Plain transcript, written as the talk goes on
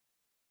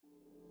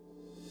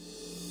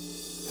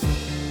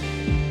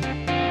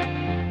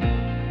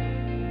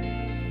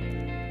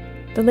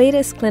The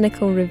latest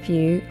clinical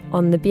review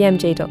on the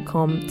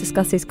BMJ.com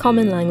discusses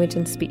common language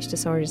and speech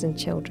disorders in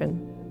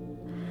children.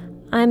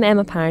 I'm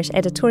Emma Parish,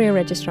 Editorial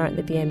Registrar at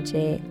the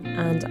BMJ,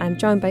 and I'm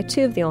joined by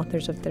two of the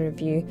authors of the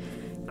review,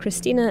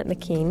 Christina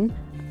McKean,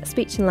 a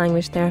speech and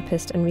language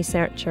therapist and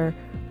researcher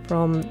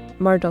from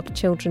Murdoch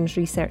Children's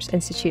Research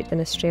Institute in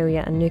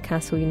Australia and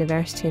Newcastle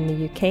University in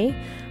the UK,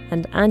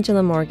 and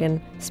Angela Morgan,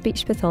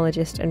 speech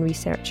pathologist and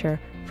researcher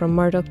from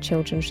Murdoch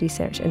Children's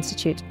Research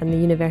Institute and the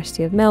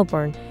University of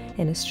Melbourne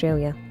in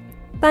Australia.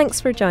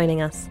 Thanks for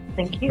joining us.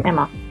 Thank you,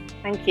 Emma.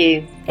 Thank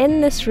you.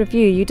 In this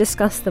review, you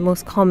discuss the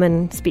most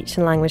common speech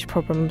and language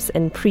problems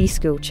in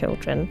preschool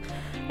children,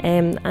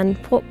 and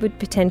what would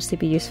potentially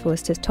be useful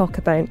is to talk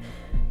about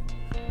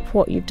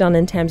what you've done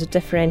in terms of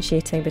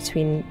differentiating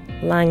between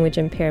language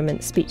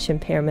impairment, speech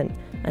impairment,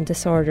 and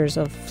disorders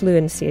of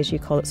fluency, as you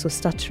call it, so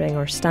stuttering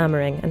or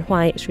stammering, and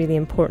why it's really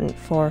important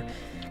for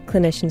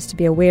clinicians to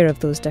be aware of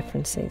those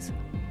differences.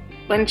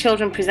 When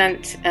children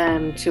present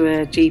to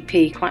a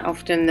GP, quite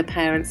often the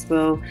parents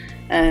will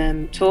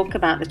talk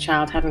about the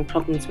child having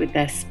problems with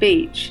their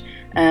speech,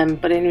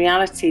 but in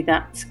reality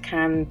that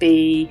can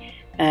be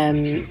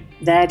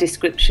their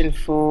description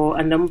for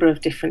a number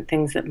of different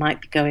things that might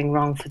be going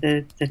wrong for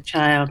the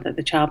child, that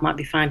the child might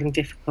be finding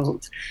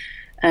difficult.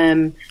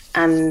 And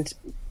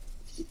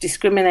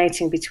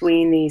discriminating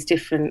between these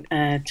different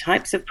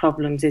types of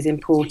problems is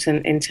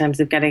important in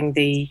terms of getting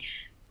the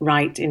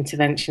right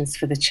interventions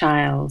for the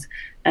child.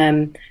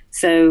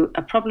 So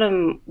a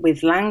problem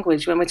with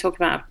language, when we're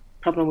talking about a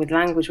problem with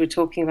language, we're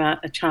talking about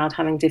a child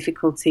having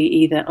difficulty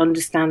either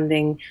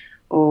understanding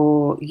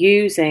or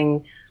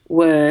using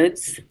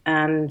words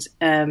and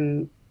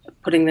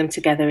putting them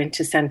together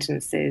into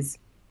sentences.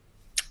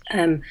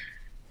 When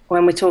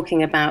we're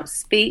talking about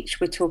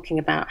speech, we're talking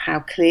about how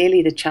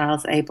clearly the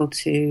child's able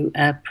to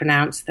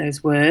pronounce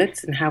those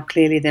words and how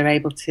clearly they're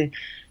able to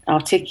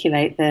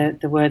articulate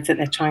the words that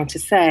they're trying to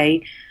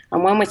say.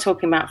 And when we're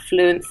talking about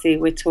fluency,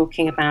 we're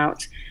talking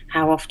about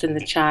how often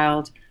the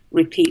child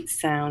repeats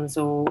sounds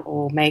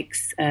or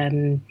makes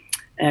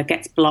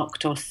gets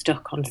blocked or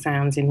stuck on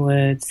sounds in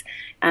words.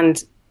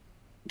 And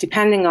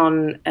depending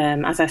on,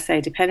 as I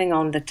say, depending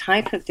on the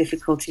type of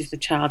difficulties the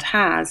child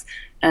has,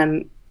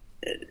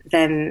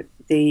 then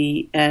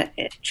the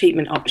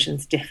treatment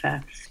options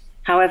differ.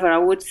 However, I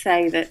would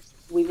say that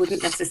we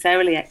wouldn't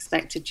necessarily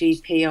expect a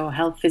GP or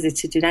health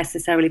visitor to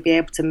necessarily be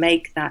able to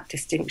make that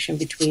distinction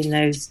between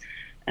those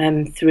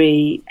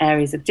three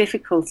areas of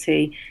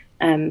difficulty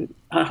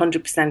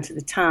 100% of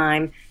the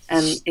time.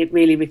 It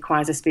really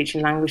requires a speech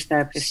and language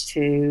therapist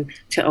to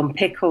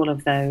unpick all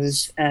of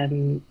those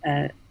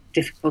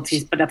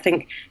difficulties. But I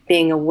think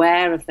being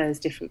aware of those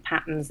different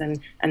patterns and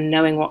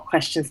knowing what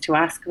questions to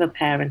ask of a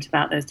parent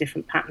about those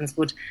different patterns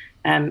would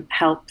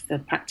help the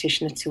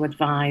practitioner to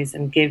advise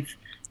and give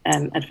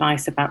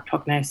advice about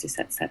prognosis,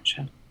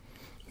 etc.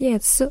 Yeah,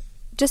 so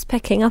just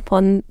picking up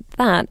on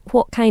that,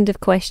 what kind of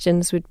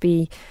questions would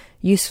be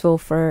useful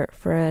for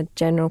a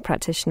general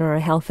practitioner or a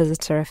health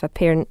visitor if a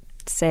parent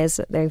says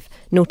that they've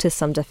noticed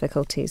some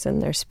difficulties in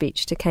their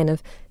speech to kind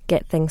of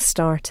get things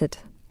started?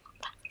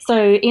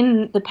 So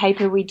in the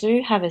paper we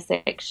do have a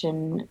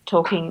section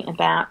talking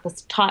about the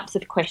types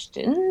of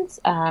questions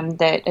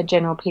that a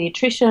general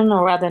paediatrician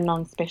or other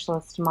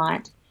non-specialist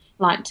might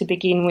like to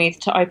begin with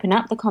to open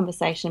up the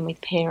conversation with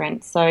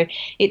parents. So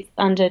it's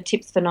under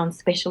Tips for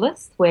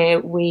Non-Specialists, where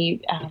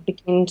we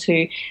begin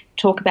to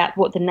talk about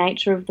what the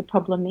nature of the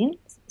problem is.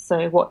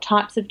 So what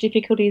types of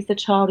difficulties the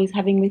child is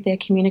having with their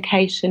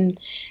communication,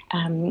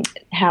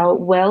 how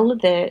well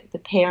the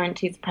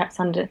parent is perhaps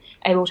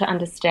able to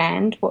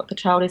understand what the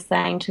child is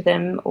saying to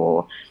them,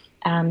 or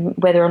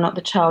whether or not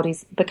the child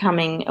is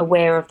becoming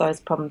aware of those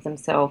problems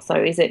themselves. So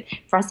is it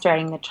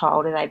frustrating the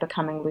child? Are they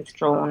becoming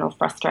withdrawn or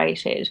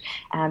frustrated?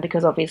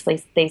 Because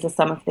obviously these are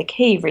some of the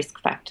key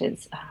risk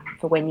factors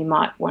for when you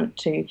might want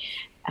to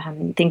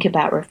think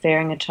about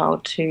referring a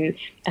child to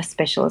a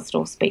specialist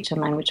or speech and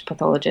language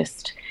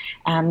pathologist.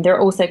 There are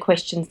also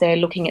questions there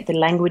looking at the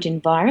language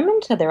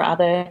environment. Are there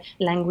other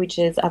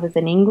languages other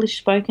than English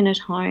spoken at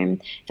home?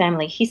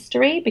 Family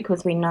history,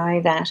 because we know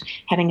that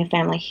having a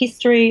family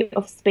history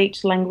of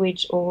speech,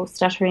 language or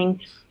stuttering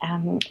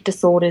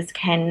disorders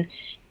can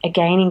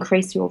again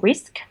increase your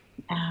risk.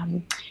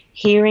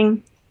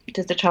 Hearing.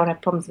 Does the child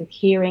have problems with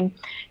hearing?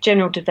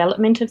 General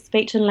development of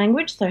speech and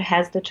language. So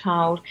has the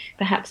child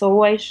perhaps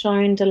always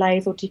shown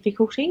delays or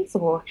difficulties,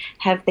 or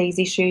have these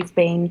issues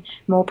been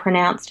more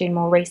pronounced in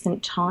more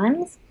recent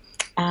times?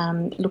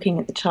 Looking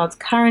at the child's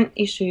current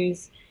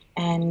issues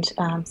and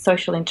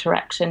social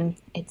interaction,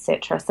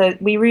 etc. So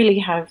we really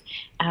have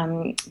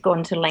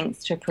gone to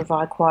lengths to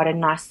provide quite a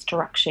nice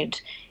structured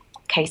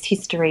case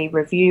history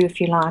review, if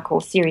you like,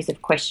 or series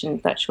of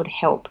questions that should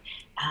help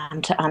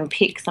to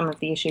unpick some of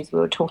the issues we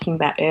were talking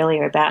about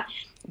earlier about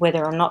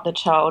whether or not the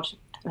child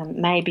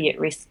may be at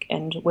risk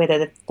and whether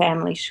the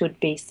family should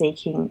be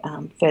seeking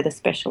further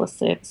specialist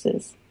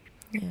services.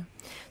 Yeah.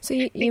 So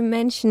you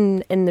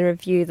mentioned in the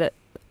review that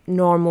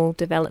normal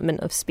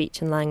development of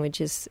speech and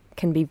language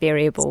can be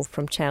variable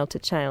from child to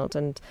child.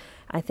 And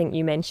I think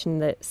you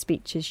mentioned that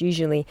speech is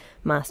usually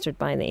mastered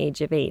by the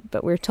age of 8,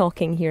 but we're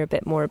talking here a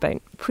bit more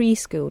about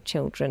preschool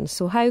children.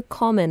 So how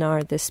common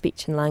are the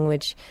speech and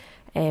language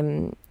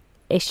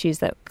issues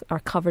that are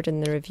covered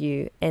in the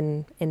review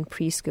in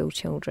preschool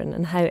children,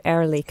 and how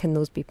early can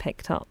those be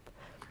picked up?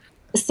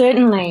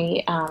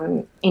 Certainly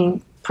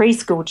in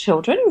preschool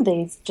children,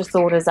 these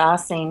disorders are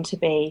seen to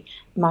be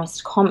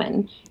most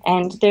common,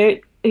 and there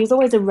is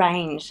always a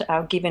range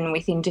given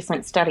within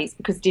different studies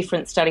because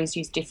different studies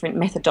use different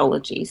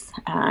methodologies.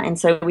 And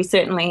so we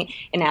certainly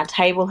in our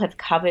table have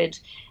covered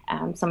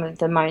some of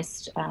the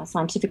most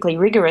scientifically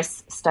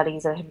rigorous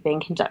studies that have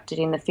been conducted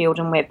in the field,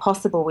 and where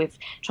possible we've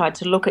tried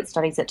to look at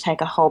studies that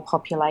take a whole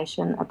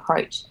population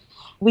approach.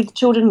 With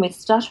children with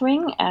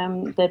stuttering,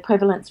 the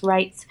prevalence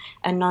rates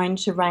are known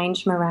to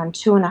range from around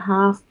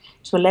 2.5%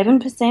 to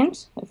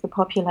 11% of the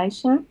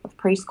population of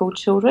preschool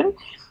children.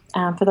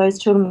 For those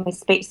children with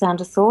speech sound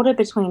disorder,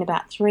 between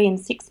about 3 and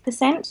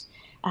 6%,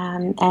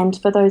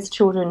 and for those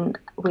children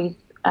with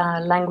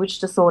language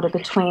disorder,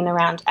 between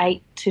around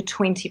 8 to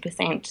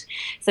 20%.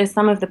 So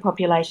some of the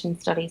population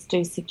studies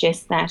do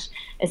suggest that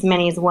as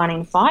many as 1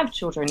 in 5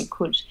 children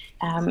could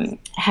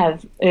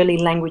have early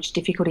language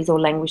difficulties or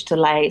language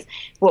delays.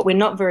 What we're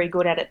not very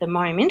good at the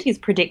moment is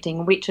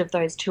predicting which of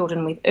those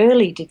children with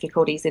early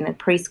difficulties in a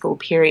preschool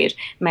period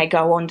may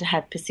go on to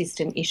have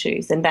persistent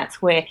issues, and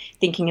that's where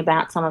thinking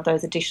about some of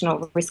those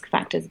additional risk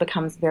factors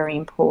becomes very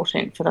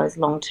important for those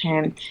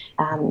long-term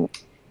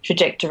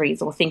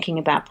trajectories, or thinking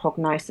about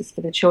prognosis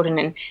for the children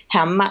and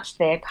how much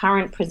their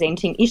current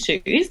presenting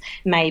issues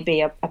may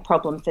be a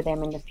problem for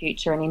them in the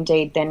future, and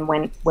indeed then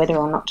whether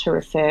or not to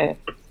refer.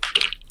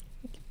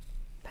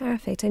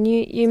 Perfect. And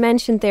you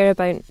mentioned there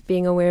about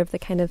being aware of the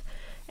kind of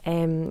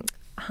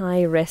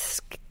high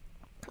risk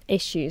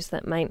issues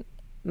that might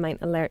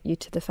alert you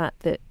to the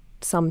fact that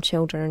some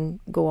children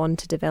go on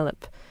to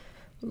develop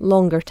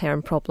longer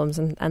term problems,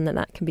 and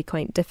that can be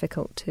quite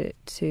difficult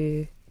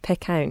to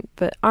pick out.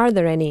 But are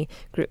there any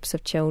groups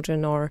of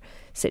children or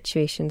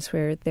situations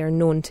where they're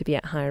known to be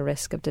at higher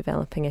risk of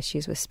developing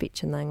issues with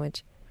speech and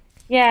language?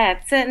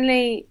 Yeah,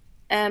 certainly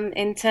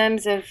in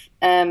terms of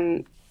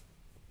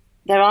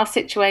there are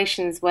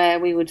situations where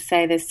we would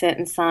say there's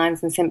certain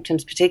signs and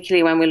symptoms,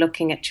 particularly when we're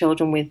looking at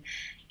children with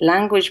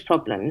language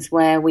problems,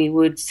 where we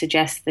would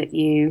suggest that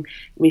you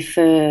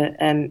refer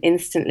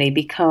instantly,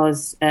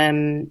 because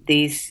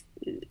these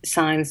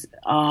signs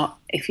are,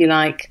 if you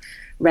like,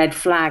 red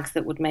flags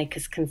that would make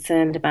us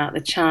concerned about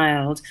the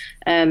child.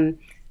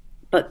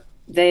 But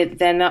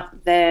they're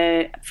not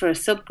there for a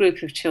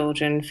subgroup of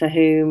children for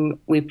whom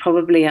we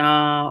probably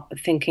are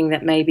thinking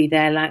that maybe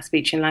their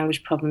speech and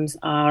language problems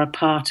are a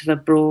part of a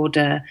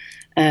broader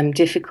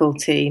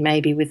difficulty,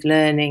 maybe with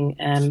learning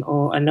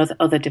or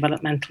other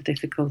developmental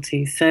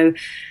difficulties. So,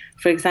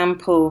 for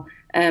example,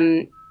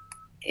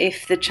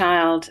 if the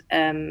child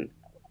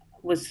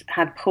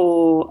had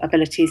poor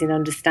abilities in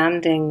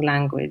understanding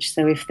language,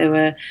 so if they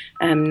were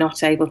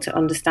not able to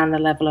understand the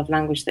level of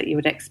language that you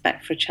would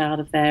expect for a child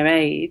of their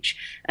age,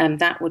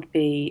 that would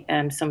be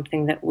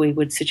something that we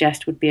would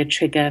suggest would be a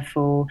trigger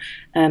for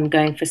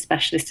going for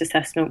specialist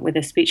assessment with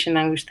a speech and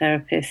language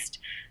therapist,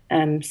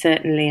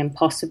 certainly, and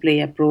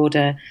possibly a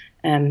broader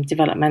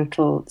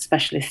developmental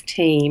specialist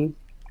team.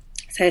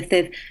 So if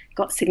they've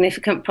got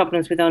significant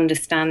problems with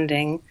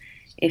understanding,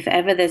 if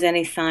ever there's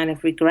any sign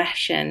of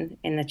regression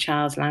in the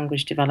child's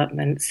language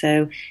development,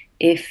 so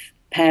if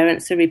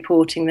parents are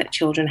reporting that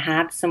children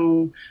had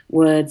some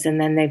words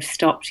and then they've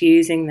stopped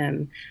using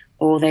them,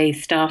 or they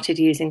started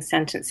using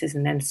sentences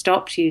and then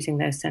stopped using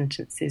those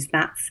sentences,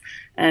 that's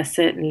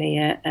certainly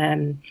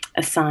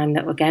a sign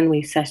that, again,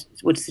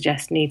 would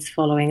suggest needs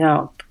following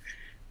up.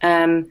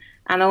 And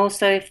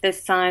also if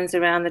there's signs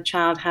around the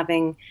child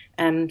having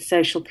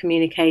social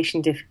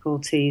communication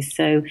difficulties,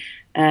 so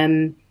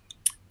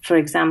for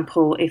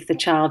example, if the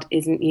child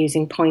isn't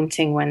using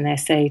pointing when they're,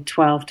 say,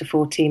 12 to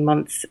 14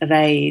 months of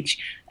age,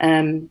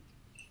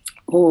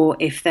 or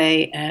if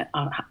they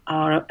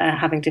are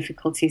having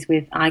difficulties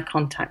with eye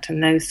contact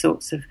and those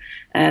sorts of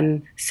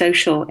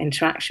social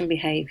interaction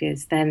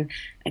behaviours, then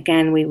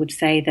again we would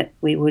say that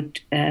we would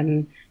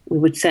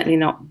certainly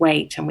not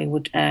wait, and we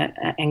would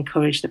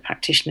encourage the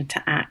practitioner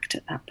to act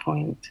at that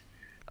point.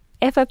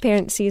 If a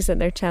parent sees that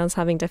their child's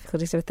having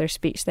difficulties with their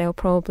speech, they'll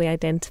probably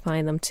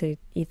identify them to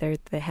either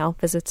the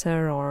health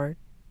visitor or,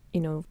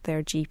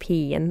 their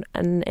GP.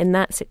 And in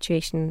that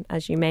situation,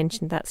 as you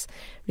mentioned, that's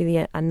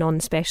really a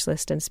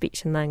non-specialist in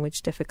speech and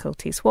language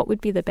difficulties. What would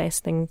be the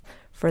best thing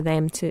for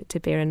them to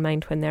bear in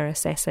mind when they're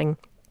assessing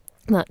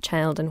that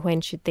child, and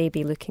when should they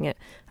be looking at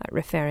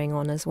referring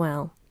on as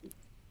well?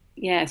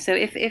 Yeah, so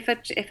if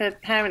a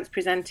parent's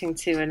presenting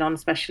to a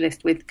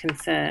non-specialist with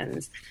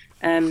concerns,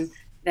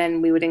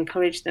 then we would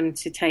encourage them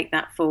to take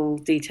that full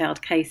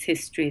detailed case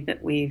history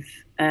that we've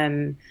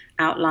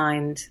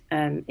outlined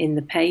in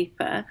the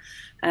paper,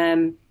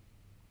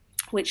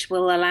 which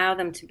will allow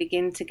them to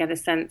begin to get a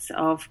sense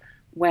of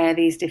where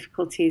these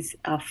difficulties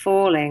are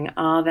falling.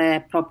 Are there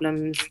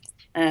problems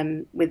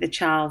with the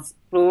child's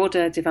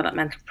broader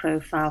developmental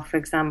profile, for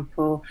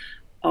example,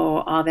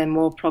 or are there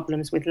more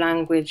problems with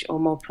language or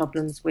more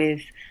problems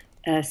with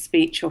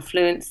speech or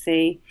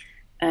fluency?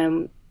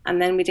 And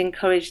then we'd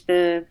encourage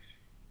the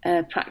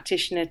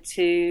practitioner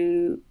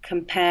to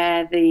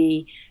compare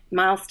the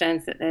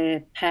milestones that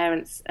the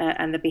parents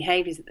and the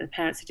behaviours that the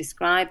parents are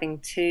describing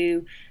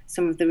to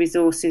some of the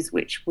resources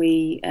which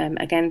we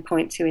again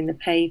point to in the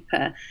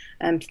paper.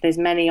 There's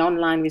many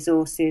online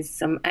resources,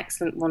 some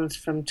excellent ones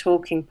from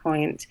Talking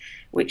Point,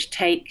 which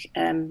take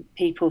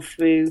people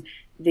through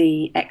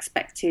the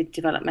expected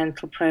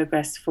developmental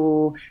progress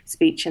for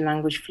speech and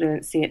language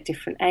fluency at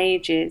different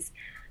ages.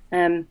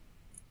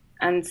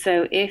 And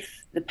so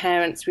if the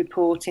parent's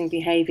reporting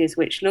behaviours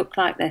which look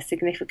like they're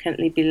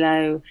significantly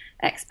below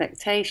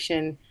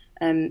expectation,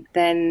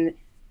 then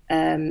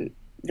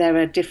there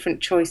are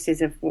different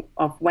choices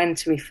of when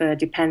to refer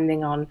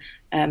depending on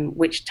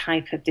which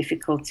type of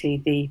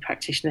difficulty the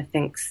practitioner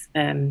thinks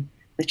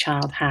the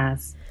child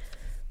has.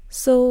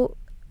 So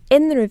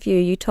in the review,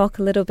 you talk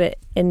a little bit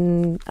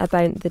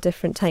about the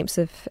different types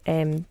of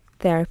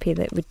therapy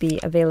that would be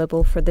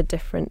available for the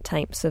different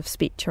types of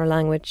speech or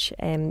language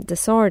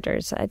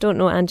disorders. I don't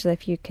know, Angela,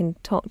 if you can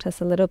talk to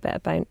us a little bit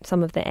about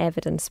some of the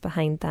evidence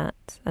behind that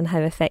and how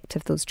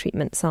effective those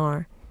treatments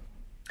are.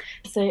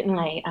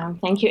 Certainly.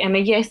 Thank you, Emma.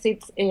 Yes,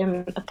 it's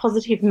a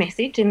positive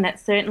message in that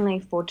certainly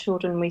for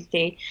children with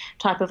the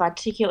type of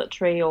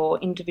articulatory or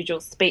individual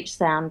speech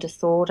sound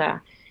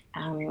disorder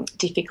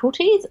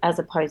difficulties as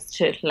opposed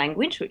to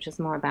language, which is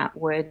more about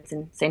words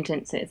and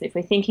sentences. If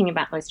we're thinking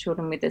about those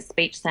children with the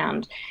speech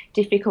sound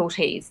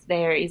difficulties,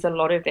 there is a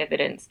lot of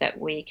evidence that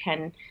we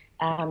can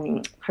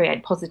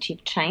create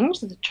positive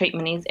change. The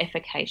treatment is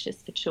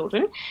efficacious for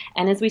children.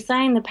 And as we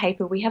say in the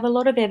paper, we have a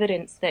lot of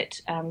evidence that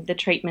the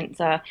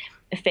treatments are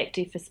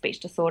effective for speech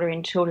disorder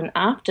in children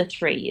after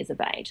 3 years of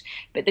age.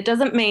 But that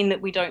doesn't mean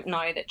that we don't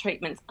know that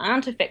treatments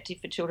aren't effective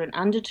for children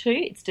under 2.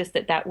 It's just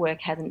that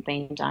work hasn't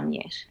been done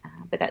yet.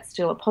 But that's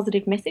still a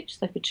positive message.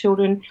 So for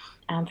children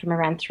from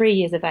around 3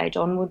 years of age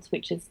onwards,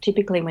 which is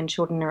typically when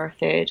children are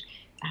referred,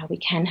 we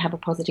can have a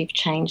positive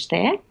change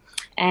there.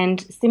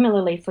 And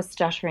similarly for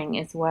stuttering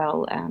as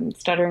well.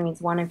 Stuttering is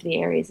one of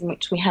the areas in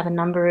which we have a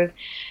number of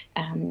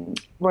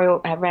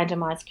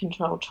randomised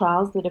controlled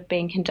trials that have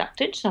been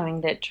conducted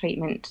showing that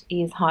treatment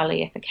is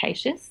highly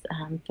efficacious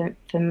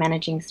for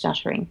managing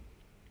stuttering.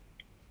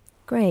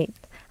 Great.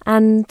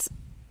 And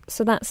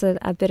so that's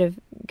a bit of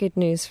good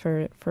news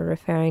for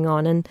referring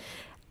on. And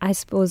I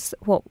suppose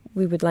what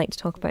we would like to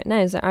talk about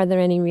now is, are there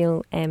any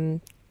real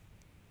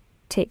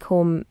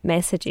take-home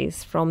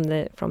messages from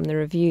the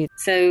review?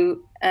 So,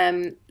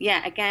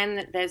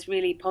 again, there's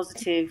really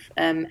positive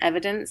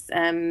evidence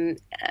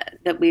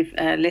that we've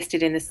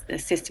listed in the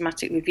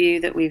systematic review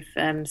that we've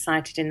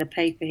cited in the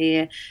paper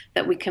here,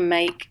 that we can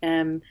make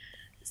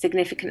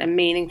significant and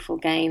meaningful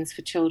gains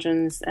for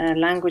children's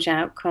language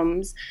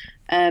outcomes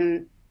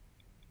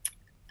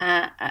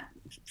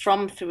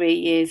from 3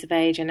 years of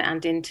age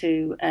and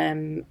into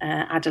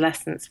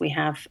adolescence. We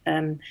have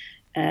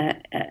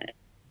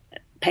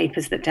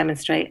papers that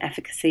demonstrate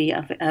efficacy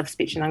of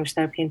speech and language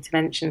therapy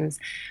interventions.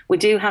 We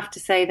do have to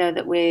say, though,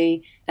 that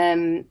we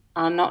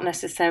are not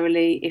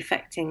necessarily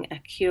effecting a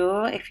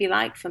cure, if you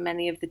like, for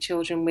many of the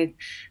children with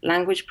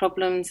language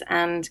problems,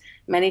 and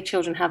many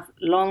children have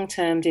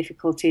long-term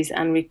difficulties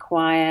and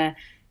require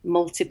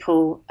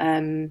multiple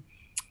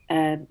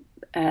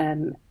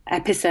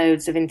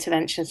episodes of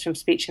interventions from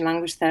speech and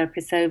language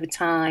therapists over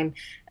time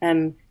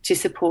to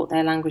support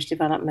their language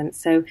development.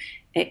 So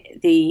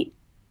the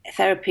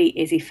therapy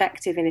is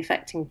effective in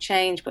effecting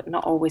change, but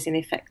not always in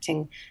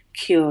effecting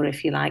cure,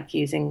 if you like,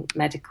 using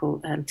medical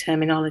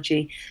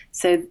terminology.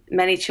 So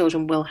many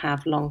children will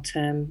have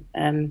long-term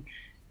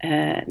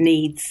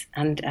needs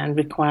and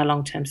require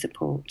long-term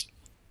support.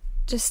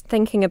 Just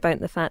thinking about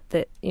the fact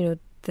that, the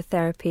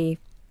therapy,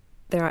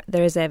 there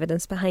is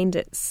evidence behind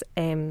its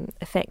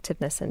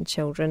effectiveness in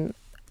children.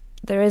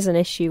 There is an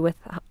issue with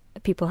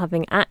people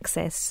having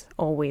access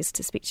always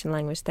to speech and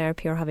language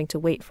therapy or having to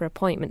wait for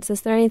appointments.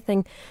 Is there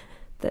anything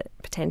that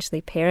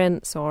potentially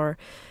parents or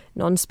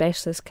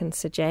non-specialists can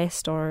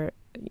suggest or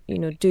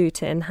do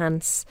to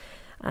enhance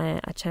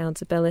a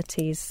child's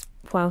abilities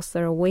whilst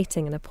they're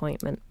awaiting an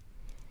appointment?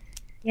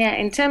 Yeah,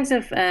 in terms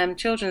of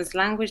children's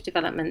language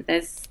development,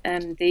 there's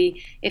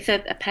if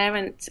a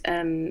parent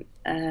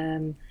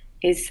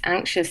is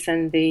anxious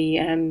and the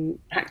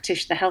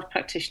health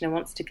practitioner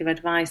wants to give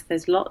advice,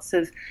 there's lots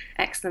of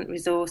excellent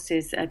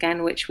resources,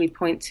 again, which we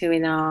point to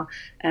in our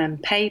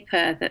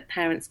paper, that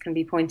parents can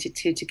be pointed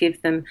to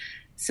give them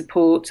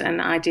support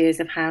and ideas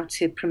of how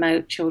to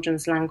promote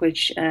children's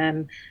language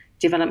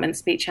development,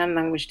 speech and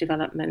language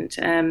development.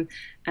 And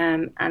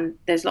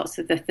there's lots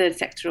of the third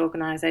sector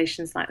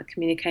organisations like the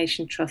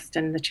Communication Trust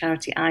and the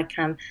charity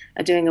ICANN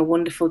are doing a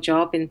wonderful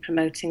job in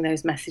promoting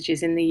those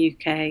messages in the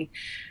UK.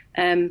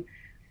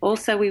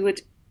 Also, we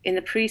would, in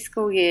the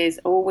preschool years,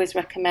 always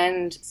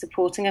recommend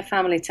supporting a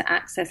family to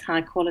access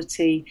high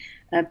quality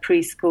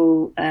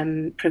preschool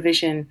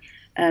provision.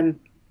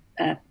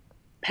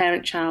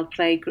 parent-child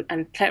play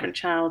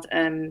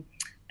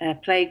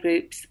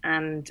groups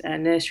and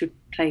nursery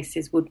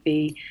places would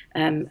be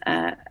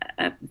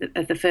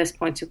the first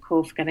point of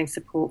call for getting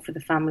support for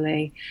the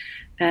family.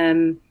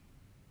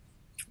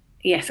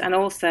 Yes, and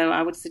also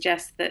I would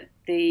suggest that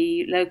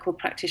the local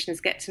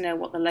practitioners get to know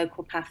what the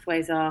local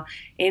pathways are.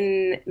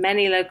 In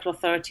many local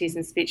authorities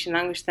and speech and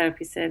language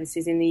therapy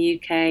services in the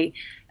UK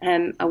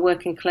are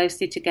working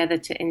closely together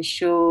to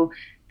ensure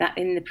that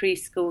in the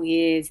preschool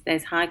years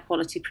there's high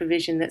quality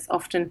provision that's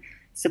often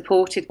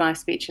supported by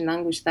speech and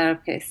language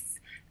therapists,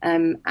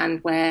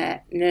 and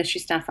where nursery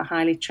staff are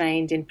highly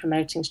trained in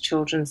promoting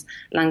children's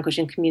language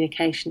and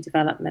communication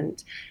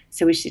development.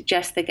 So we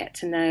suggest they get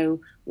to know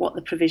what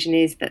the provision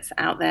is that's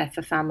out there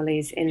for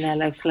families in their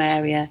local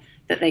area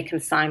that they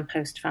can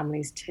signpost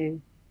families to.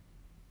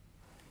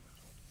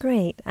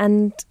 Great.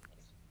 And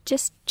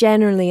just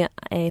generally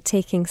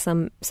taking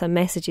some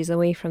messages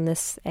away from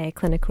this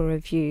clinical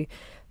review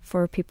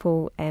for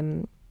people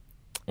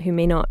who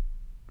may not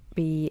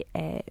be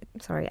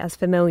as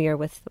familiar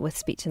with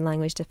speech and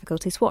language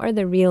difficulties, what are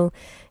the real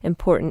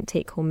important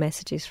take-home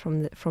messages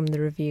from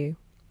the review?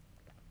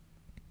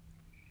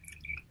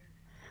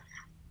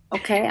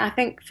 Okay, I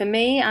think for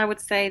me, I would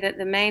say that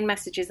the main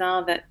messages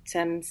are that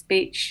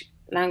speech,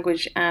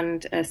 language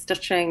and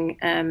stuttering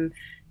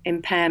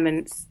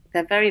impairments,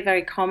 they're very,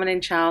 very common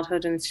in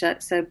childhood, and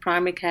so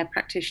primary care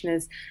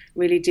practitioners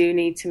really do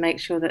need to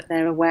make sure that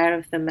they're aware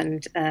of them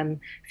and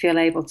feel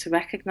able to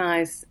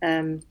recognise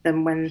them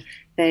when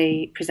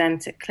they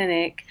present at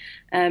clinic,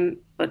 and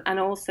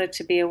also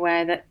to be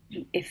aware that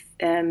if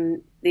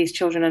these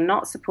children are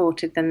not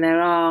supported, then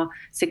there are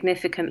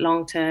significant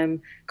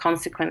long-term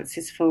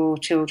consequences for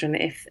children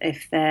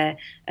if their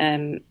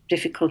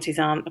difficulties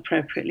aren't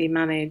appropriately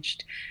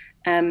managed,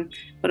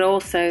 but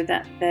also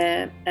that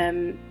the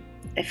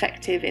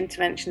effective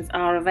interventions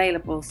are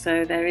available.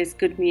 So there is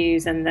good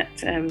news, and that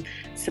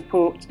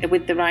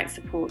with the right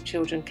support,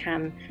 children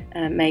can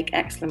make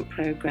excellent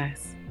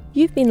progress.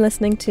 You've been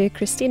listening to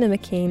Christina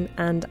McCain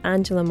and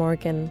Angela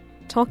Morgan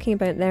talking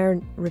about their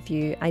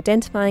review,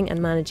 Identifying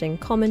and Managing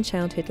Common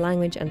Childhood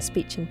Language and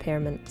Speech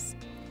Impairments,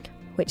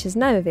 which is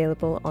now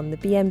available on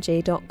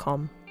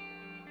thebmj.com.